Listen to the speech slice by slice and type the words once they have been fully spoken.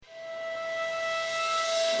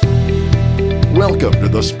Welcome to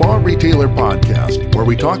the SpaRetailer podcast, where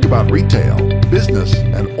we talk about retail, business,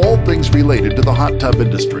 and all things related to the hot tub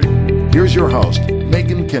industry. Here's your host,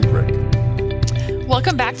 Megan Kendrick.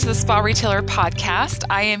 Welcome back to the SpaRetailer podcast.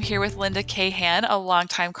 I am here with Linda Cahan, a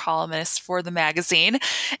longtime columnist for the magazine.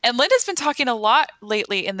 And Linda's been talking a lot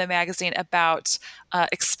lately in the magazine about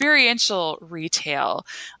experiential retail.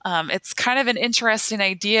 It's kind of an interesting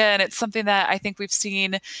idea, and it's something that I think we've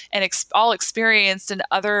seen and all experienced in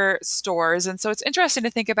other stores. And so it's interesting to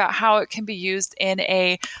think about how it can be used in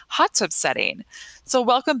a hot tub setting. So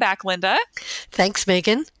welcome back, Linda. Thanks,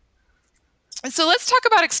 Megan. So let's talk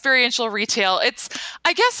about experiential retail.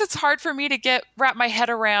 I guess it's hard for me to wrap my head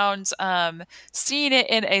around seeing it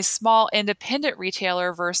in a small independent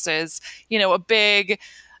retailer versus, a big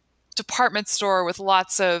department store with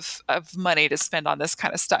lots of money to spend on this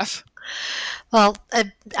kind of stuff. Well,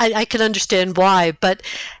 I can understand why, but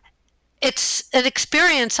it's an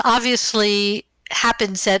experience obviously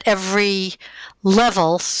happens at every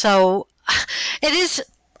level. So it is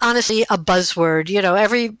honestly a buzzword.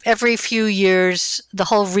 Every few years, the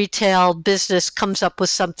whole retail business comes up with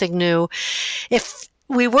something new. If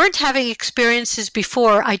we weren't having experiences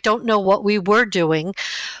before, I don't know what we were doing,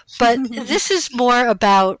 but this is more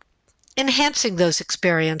about enhancing those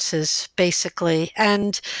experiences, basically.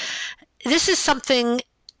 And this is something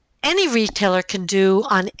any retailer can do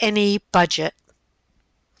on any budget.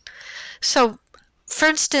 So, for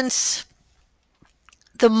instance,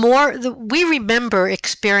 the more we remember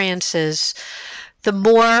experiences, the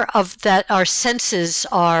more of that our senses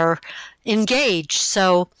are engaged.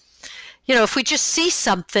 So, if we just see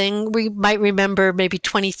something, we might remember maybe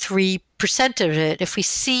 23% of it. If we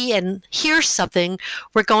see and hear something,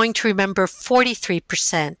 we're going to remember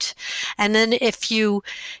 43%. And then if you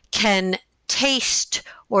can taste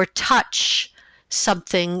or touch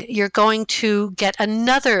something, you're going to get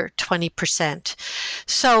another 20%.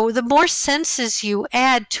 So the more senses you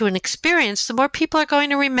add to an experience, the more people are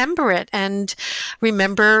going to remember it and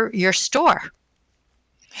remember your store.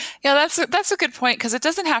 Yeah, that's a good point, because it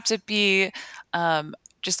doesn't have to be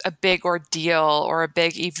just a big ordeal or a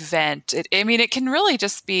big event. It can really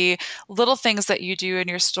just be little things that you do in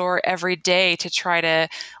your store every day to try to,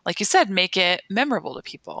 like you said, make it memorable to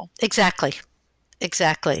people. Exactly.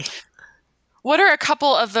 What are a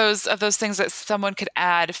couple of those things that someone could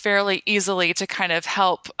add fairly easily to kind of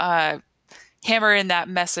help hammer in that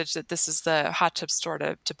message that this is the hot tub store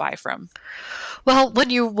to buy from? Well, when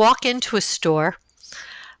you walk into a store,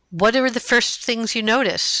 what are the first things you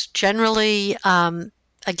notice? Generally,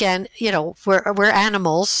 again, we're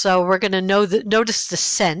animals, so we're going to notice the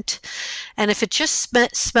scent. And if it just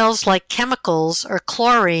smells like chemicals or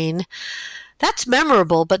chlorine, that's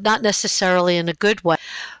memorable, but not necessarily in a good way.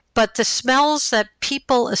 But the smells that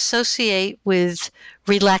people associate with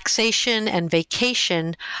relaxation and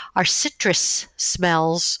vacation are citrus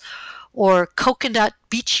smells or coconut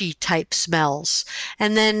beachy type smells.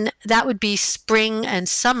 And then that would be spring and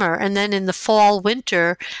summer. And then in the fall,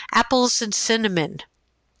 winter, apples and cinnamon.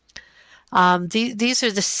 These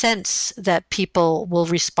are the scents that people will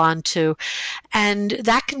respond to. And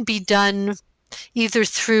that can be done either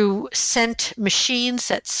through scent machines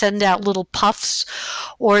that send out little puffs,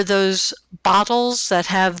 or those bottles that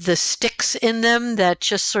have the sticks in them that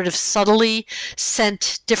just sort of subtly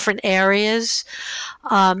scent different areas.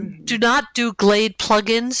 Do not do Glade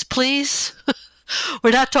plugins, please.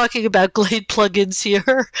 We're not talking about Glade plugins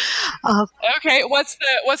here. Okay, what's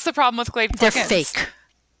the problem with Glade plugins? They're fake.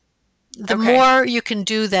 The more you can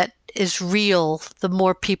do that is real, the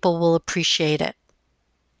more people will appreciate it.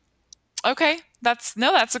 Okay, that's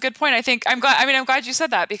a good point. I'm glad you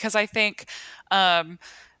said that, because I think,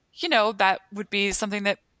 that would be something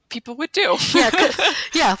that people would do.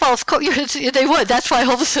 Yeah. Well, of course they would. That's why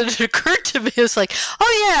all of a sudden it occurred to me. It was like,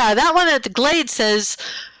 oh yeah, that one at the Glade says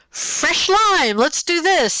fresh lime. Let's do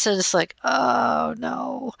this. And it's like, oh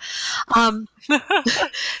no.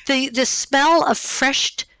 The smell of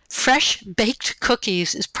fresh baked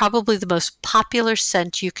cookies is probably the most popular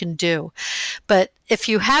scent you can do. But if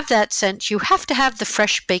you have that scent, you have to have the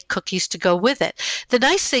fresh baked cookies to go with it. The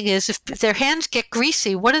nice thing is, if their hands get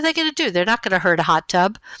greasy, what are they going to do? They're not going to hurt a hot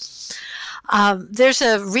tub. There's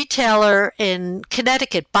a retailer in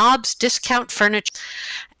Connecticut, Bob's Discount Furniture,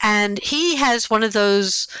 and he has one of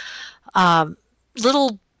those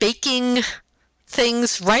little baking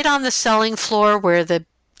things right on the selling floor where the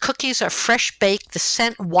cookies are fresh baked. The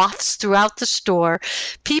scent wafts throughout the store.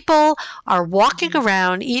 People are walking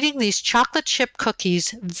around eating these chocolate chip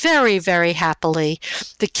cookies very, very happily.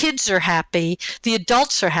 The kids are happy. The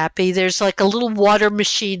adults are happy. There's like a little water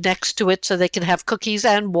machine next to it so they can have cookies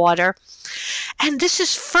and water. And this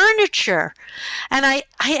is furniture. And I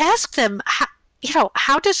asked them,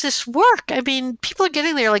 how does this work? I mean, people are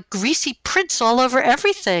getting there like greasy prints all over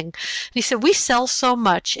everything. And he said, we sell so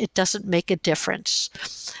much, it doesn't make a difference.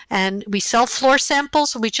 And we sell floor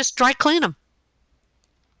samples and we just dry clean them.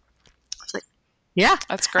 Like, yeah.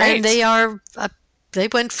 That's great. And they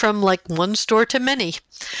went from like one store to many.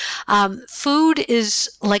 Food is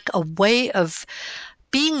like a way of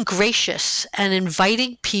being gracious and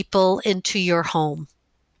inviting people into your home.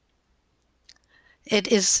 It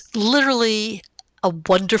is literally a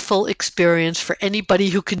wonderful experience for anybody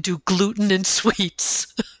who can do gluten and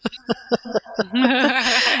sweets.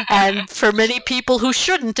 And for many people who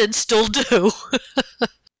shouldn't and still do.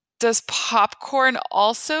 Does popcorn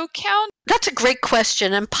also count? That's a great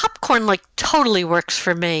question. And popcorn like totally works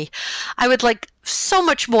for me. I would like so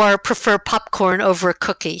much more prefer popcorn over a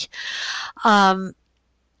cookie.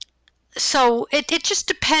 So it just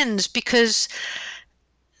depends, because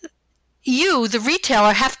you, the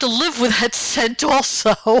retailer, have to live with that scent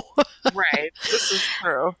also. Right. This is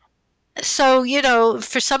true. So,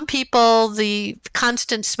 for some people, the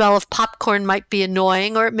constant smell of popcorn might be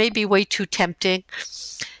annoying, or it may be way too tempting.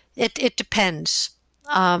 It depends.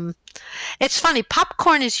 It's funny.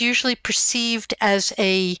 Popcorn is usually perceived as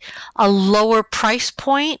a lower price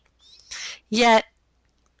point, yet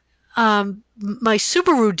my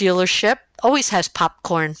Subaru dealership always has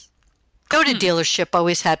popcorn. Toyota dealership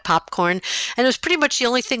always had popcorn, and it was pretty much the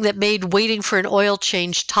only thing that made waiting for an oil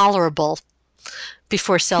change tolerable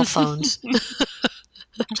before cell phones.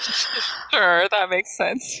 Sure, that makes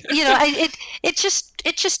sense. It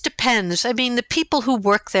just depends. I mean, the people who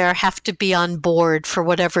work there have to be on board for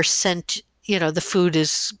whatever scent the food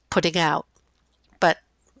is putting out. But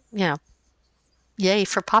yay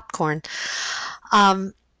for popcorn.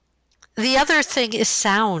 The other thing is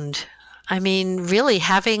sound. I mean, really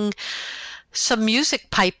having some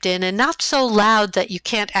music piped in, and not so loud that you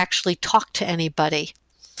can't actually talk to anybody.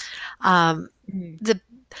 The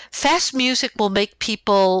fast music will make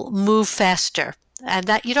people move faster, and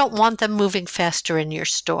that you don't want them moving faster in your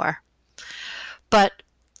store. But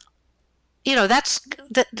that's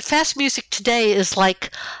the fast music today is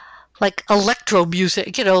like electro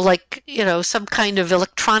music, some kind of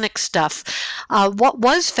electronic stuff. What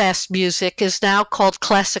was fast music is now called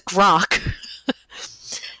classic rock.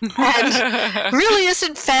 And really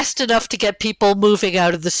isn't fast enough to get people moving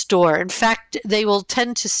out of the store. In fact, they will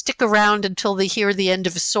tend to stick around until they hear the end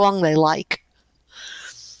of a song they like.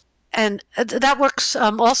 And that works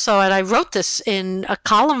also, and I wrote this in a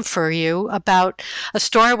column for you about a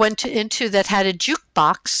store I went into that had a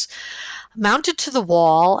jukebox mounted to the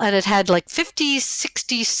wall, and it had like 50s,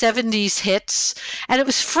 60s, 70s hits, and it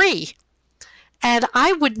was free. And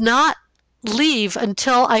I would not leave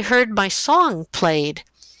until I heard my song played.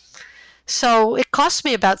 So it cost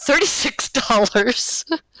me about $36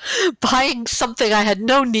 buying something I had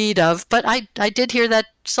no need of, but I did hear that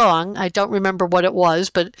song. I don't remember what it was,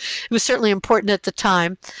 but it was certainly important at the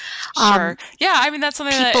time. Sure. Yeah, I mean, that's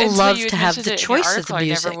something that people love to have the choice of the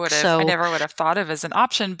music. I never would have thought of as an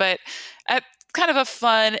option, but kind of a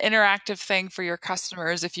fun, interactive thing for your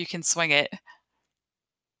customers if you can swing it.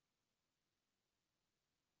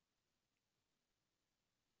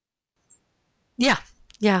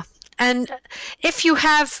 Yeah. And if you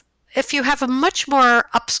have a much more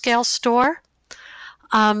upscale store,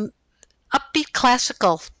 upbeat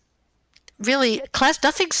classical. Really,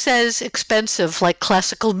 nothing says expensive like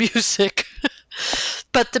classical music.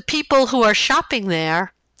 But the people who are shopping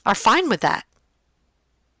there are fine with that.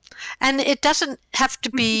 And it doesn't have to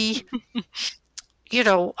be,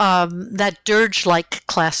 that dirge-like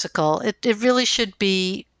classical. It really should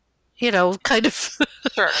be, kind of,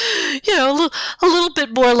 sure. A little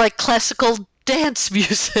bit more like classical dance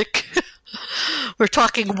music. We're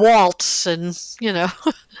talking waltz and,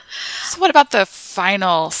 So what about the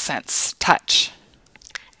final sense, touch?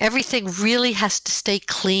 Everything really has to stay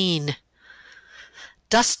clean.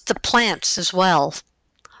 Dust the plants as well.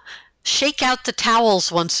 Shake out the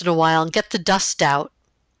towels once in a while and get the dust out.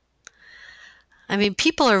 I mean,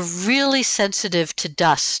 people are really sensitive to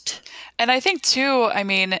dust. And I think, too,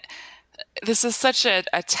 this is such a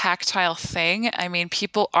tactile thing. I mean,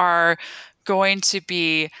 people are going to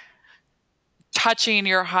be touching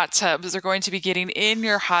your hot tubs. They're going to be getting in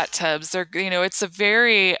your hot tubs. It's a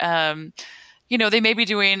very, they may be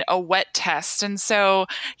doing a wet test. And so,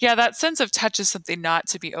 yeah, that sense of touch is something not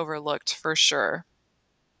to be overlooked for sure.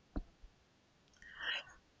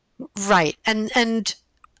 Right. And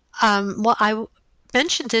I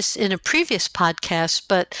mentioned this in a previous podcast,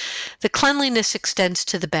 but the cleanliness extends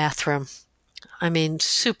to the bathroom. I mean,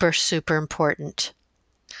 super, super important.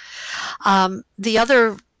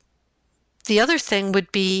 The other thing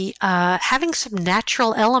would be having some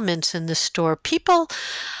natural elements in the store. People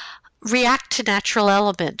react to natural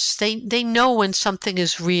elements. They know when something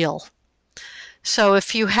is real. So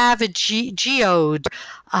if you have a geode,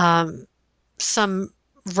 some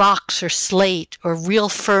rocks or slate or real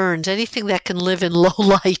ferns, anything that can live in low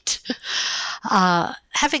light,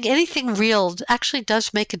 having anything real actually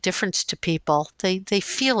does make a difference to people. They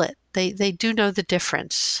feel it. They do know the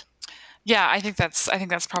difference. Yeah, I think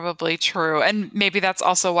that's probably true. And maybe that's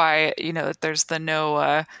also why, there's the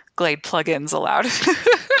no Glade plugins allowed.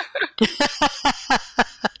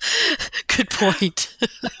 Good point.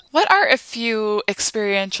 What are a few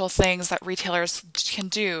experiential things that retailers can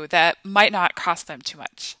do that might not cost them too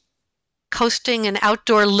much? Hosting an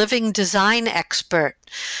outdoor living design expert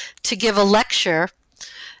to give a lecture,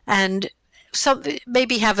 and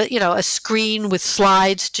maybe have a screen with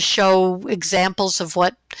slides to show examples of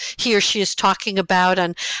what he or she is talking about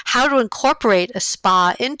and how to incorporate a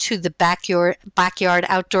spa into the backyard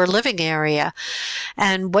outdoor living area,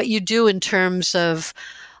 and what you do in terms of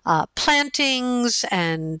plantings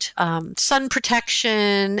and sun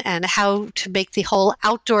protection, and how to make the whole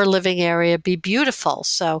outdoor living area be beautiful.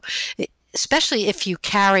 So especially if you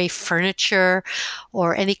carry furniture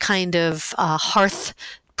or any kind of hearth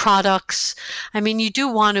products, I mean, you do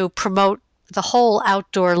want to promote the whole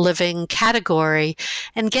outdoor living category,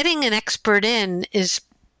 and getting an expert in is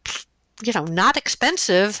not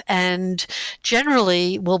expensive, and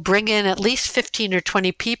generally will bring in at least 15 or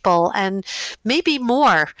 20 people, and maybe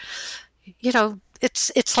more.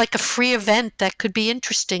 It's like a free event that could be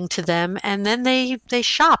interesting to them, and then they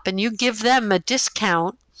shop, and you give them a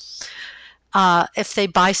discount if they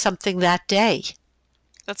buy something that day.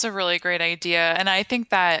 That's a really great idea. And I think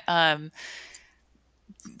that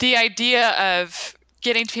the idea of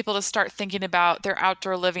getting people to start thinking about their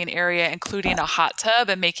outdoor living area, including a hot tub,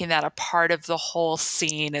 and making that a part of the whole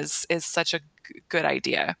scene is such a good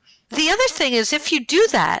idea. The other thing is, if you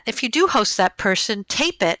do host that person,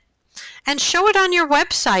 tape it and show it on your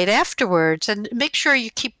website afterwards, and make sure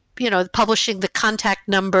you keep publishing the contact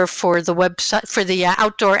number for the website, for the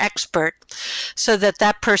outdoor expert, so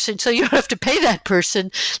that person, so you don't have to pay that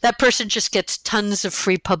person just gets tons of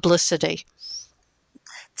free publicity.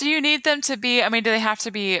 Do you need them to be, do they have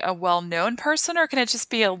to be a well-known person, or can it just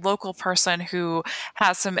be a local person who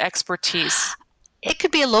has some expertise? It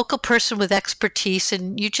could be a local person with expertise,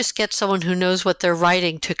 and you just get someone who knows what they're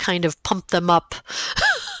writing to kind of pump them up.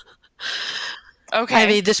 Okay. I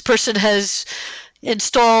mean, this person has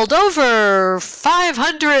installed over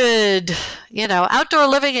 500, outdoor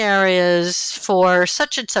living areas for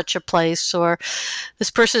such and such a place, or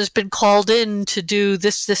this person has been called in to do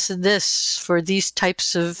this, this, and this for these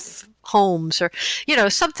types of homes, or,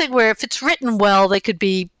 something where if it's written well, they could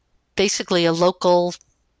be basically a local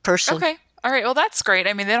person. Okay. All right. Well, that's great.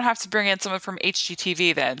 They don't have to bring in someone from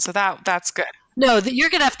HGTV then, so that's good. No, you're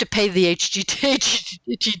going to have to pay the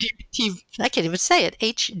HGTV. I can't even say it.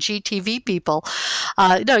 HGTV people.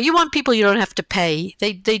 No, you want people you don't have to pay.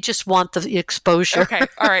 They just want the exposure. Okay.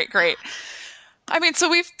 All right. Great. So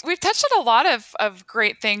we've touched on a lot of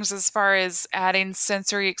great things as far as adding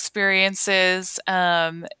sensory experiences,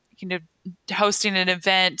 hosting an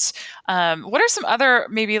event. What are some other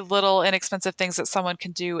maybe little inexpensive things that someone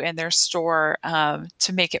can do in their store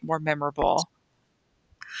to make it more memorable?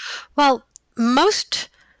 Well, most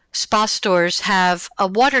spa stores have a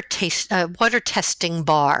water testing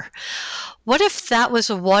bar. What if that was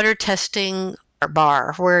a water testing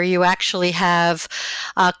bar where you actually have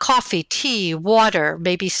coffee, tea, water,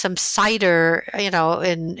 maybe some cider,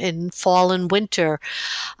 in fall and winter.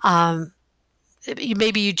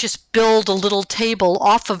 Maybe you just build a little table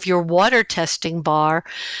off of your water testing bar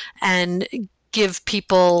and give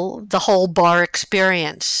people the whole bar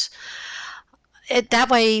experience. That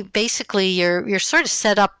way, basically, you're sort of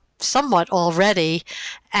set up somewhat already,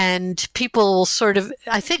 and people will sort of,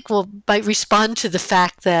 I think, might respond to the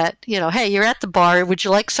fact that, hey, you're at the bar. Would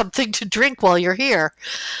you like something to drink while you're here?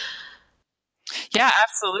 Yeah,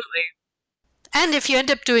 absolutely. And if you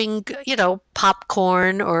end up doing,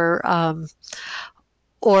 popcorn or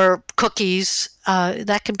cookies,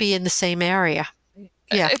 that can be in the same area.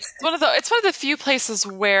 Yeah. It's one of the few places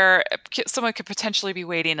where someone could potentially be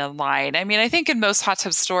waiting in line. I think in most hot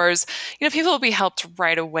tub stores, people will be helped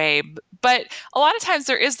right away. But a lot of times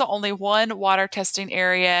there is the only one water testing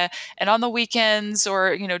area, and on the weekends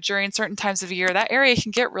or during certain times of year, that area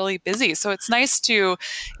can get really busy. So it's nice to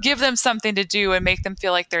give them something to do and make them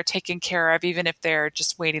feel like they're taken care of, even if they're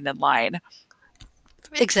just waiting in line.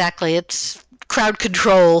 Exactly. It's crowd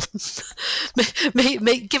control.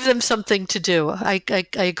 Give them something to do. I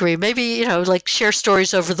agree. Maybe, like share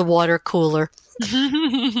stories over the water cooler. There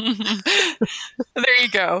you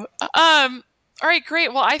go. All right,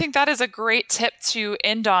 great. Well, I think that is a great tip to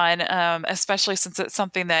end on, especially since it's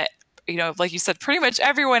something that, like you said, pretty much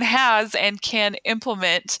everyone has and can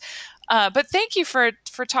implement. But thank you for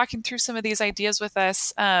talking through some of these ideas with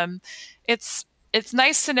us. It's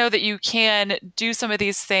nice to know that you can do some of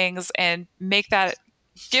these things and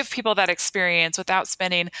give people that experience without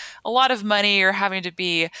spending a lot of money or having to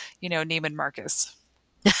be, Neiman Marcus.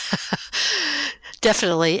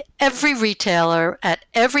 Definitely. Every retailer at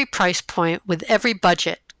every price point with every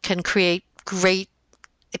budget can create great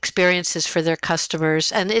experiences for their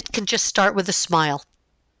customers, and it can just start with a smile.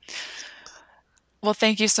 Well,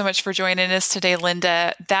 thank you so much for joining us today,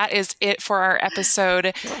 Linda. That is it for our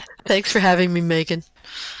episode. Thanks for having me, Megan.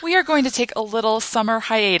 We are going to take a little summer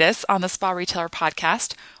hiatus on the Spa Retailer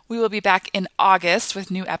podcast. We will be back in August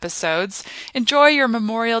with new episodes. Enjoy your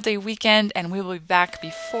Memorial Day weekend, and we will be back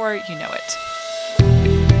before you know it.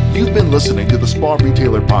 You've been listening to the Spa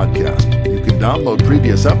Retailer podcast. You can download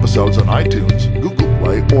previous episodes on iTunes, Google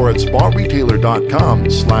Play, or at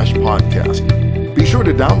sparetailer.com/podcast. Be sure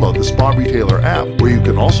to download the Spa Retailer app, where you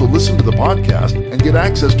can also listen to the podcast and get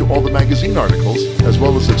access to all the magazine articles, as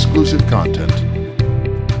well as exclusive content.